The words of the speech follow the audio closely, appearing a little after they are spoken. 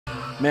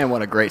Man,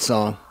 what a great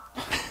song.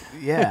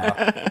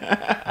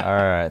 Yeah. All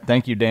right.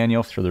 Thank you,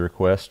 Daniel, for the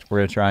request. We're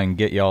going to try and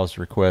get y'all's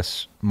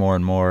requests more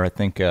and more. I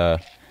think I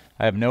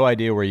have no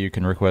idea where you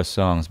can request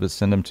songs, but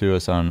send them to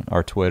us on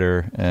our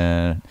Twitter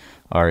and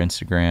our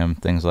Instagram,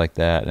 things like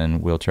that,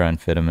 and we'll try and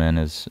fit them in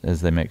as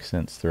they make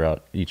sense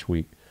throughout each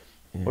week.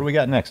 Yeah. What do we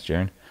got next,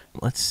 Jaron?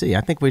 Let's see.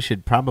 I think we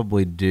should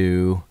probably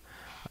do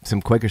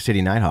some Quaker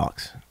City Night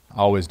Hawks.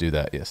 Always do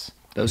that, yes.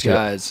 Those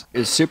guys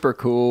is super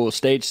cool.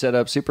 Stage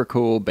setup, super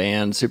cool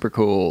band, super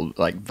cool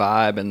like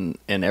vibe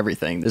and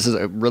everything. This is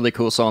a really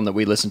cool song that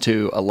we listen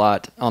to a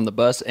lot on the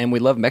bus, and we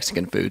love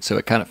Mexican food, so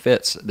it kind of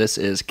fits. This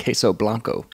is Queso Blanco.